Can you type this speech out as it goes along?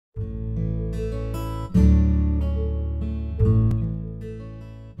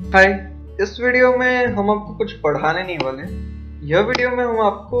हाय। इस वीडियो में हम आपको कुछ पढ़ाने नहीं वाले। यह वीडियो में हम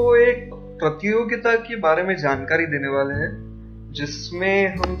आपको एक प्रतियोगिता के बारे में जानकारी देने वाले हैं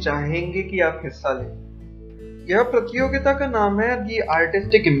जिसमें हम चाहेंगे कि आप हिस्सा लें। यह प्रतियोगिता का नाम है दी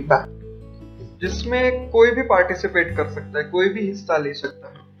आर्टिस्टिक इम्पैक्ट, जिसमें कोई भी पार्टिसिपेट कर सकता है, कोई भी हिस्सा ले सकता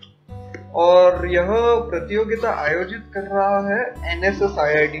है। और यह प्रतियोगिता आयोजित कर रहा है NSS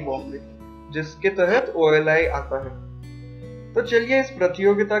IIT बॉम्बे, जिसके तहत OLI आता है। तो चलिए इस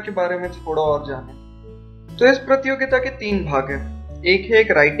प्रतियोगिता के बारे में थोड़ा और जानें। तो इस प्रतियोगिता के 3 भाग हैं। एक है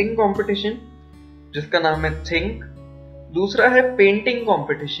एक राइटिंग कंपटीशन जिसका नाम है थिंक, दूसरा है पेंटिंग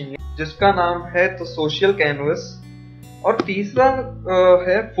कंपटीशन जिसका नाम है तो सोशल कैनवस, और तीसरा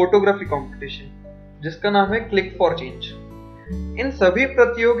है फोटोग्राफी कंपटीशन जिसका नाम है क्लिक फॉर चेंज। इन सभी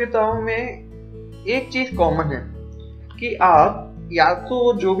प्रतियोगिताओं में एक चीज कॉमन है कि आप या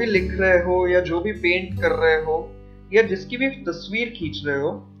तो जो भी लिख रहे हो या जो भी पेंट कर रहे हो या जिसकी भी तस्वीर खींच रहे हो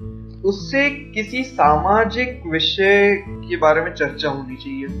उससे किसी सामाजिक विषय के बारे में चर्चा होनी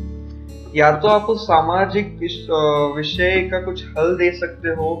चाहिए। या तो आप उस सामाजिक विषय का कुछ हल दे सकते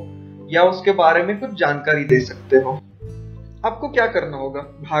हो या उसके बारे में कुछ जानकारी दे सकते हो। आपको क्या करना होगा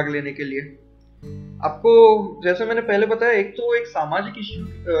भाग लेने के लिए? आपको, जैसे मैंने पहले बताया, एक तो एक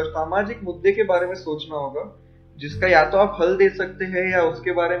सामाजिक मुद्दे के बारे में सोचना होगा जिसका या तो आप हल दे सकते हैं या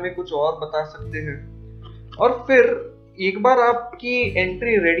उसके बारे में कुछ और बता सकते हैं। और फिर एक बार आपकी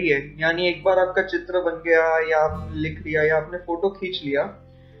एंट्री रेडी है, यानी एक बार आपका चित्र बन गया या आप लिख लिया या आपने फोटो खींच लिया,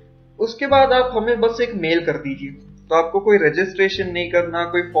 उसके बाद आप हमें बस एक मेल कर दीजिए। तो आपको कोई रजिस्ट्रेशन नहीं करना,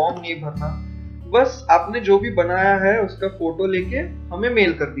 कोई फॉर्म नहीं भरना, बस आपने जो भी बनाया है उसका फोटो लेके हमें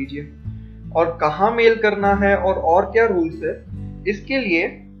मेल कर दीजिए। और कहाँ मेल करना है और क्या रूल्स है, इसके लिए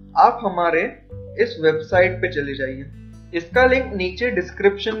आप हमारे इस वेबसाइट पे चले जाइए। इसका लिंक नीचे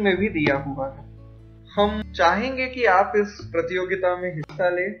डिस्क्रिप्शन में भी दिया हुआ है। हम चाहेंगे कि आप इस प्रतियोगिता में हिस्सा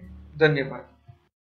लें। धन्यवाद।